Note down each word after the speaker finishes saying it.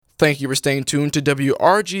Thank you for staying tuned to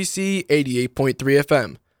WRGC 88.3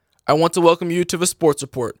 FM. I want to welcome you to the Sports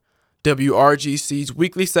Report, WRGC's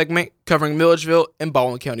weekly segment covering Milledgeville and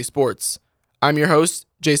Baldwin County sports. I'm your host,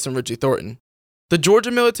 Jason Ridgey Thornton. The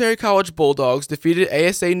Georgia Military College Bulldogs defeated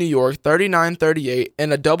ASA New York 39-38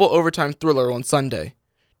 in a double overtime thriller on Sunday.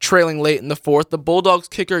 Trailing late in the fourth, the Bulldogs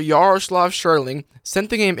kicker Yaroslav Sherling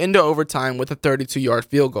sent the game into overtime with a 32-yard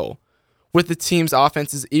field goal. With the team's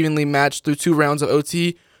offenses evenly matched through 2 rounds of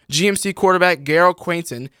OT, GMC quarterback Garrett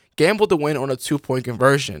Quainton gambled the win on a 2-point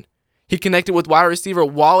conversion. He connected with wide receiver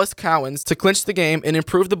Wallace Cowens to clinch the game and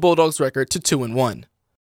improve the Bulldogs' record to 2-1.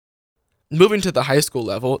 Moving to the high school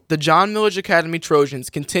level, the John Milledge Academy Trojans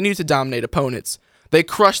continue to dominate opponents. They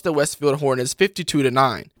crushed the Westfield Hornets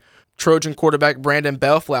 52-9. Trojan quarterback Brandon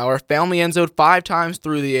Bellflower found the end zone 5 times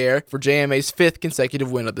through the air for JMA's 5th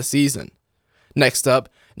consecutive win of the season. Next up,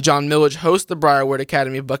 John Milledge hosts the Briarwood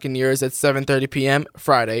Academy Buccaneers at 7:30 p.m.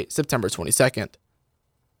 Friday, September 22nd.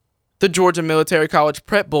 The Georgia Military College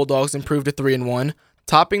Prep Bulldogs improved to 3-1,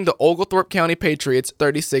 topping the Oglethorpe County Patriots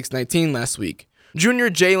 36-19 last week. Junior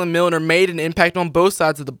Jalen Milner made an impact on both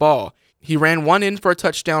sides of the ball. He ran one in for a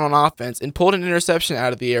touchdown on offense and pulled an interception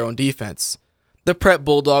out of the air on defense. The Prep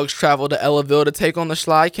Bulldogs traveled to Ellaville to take on the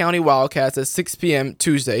Schley County Wildcats at 6 p.m.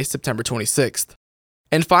 Tuesday, September 26th.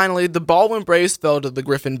 And finally, the Baldwin Braves fell to the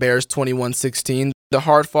Griffin Bears 21-16. The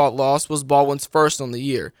hard-fought loss was Baldwin's first on the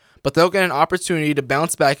year, but they'll get an opportunity to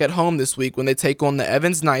bounce back at home this week when they take on the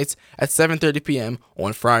Evans Knights at 7:30 p.m.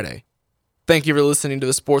 on Friday. Thank you for listening to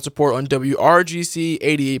the Sports Report on WRGC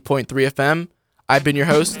 88.3 FM. I've been your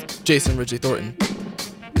host, Jason Ridgey Thornton.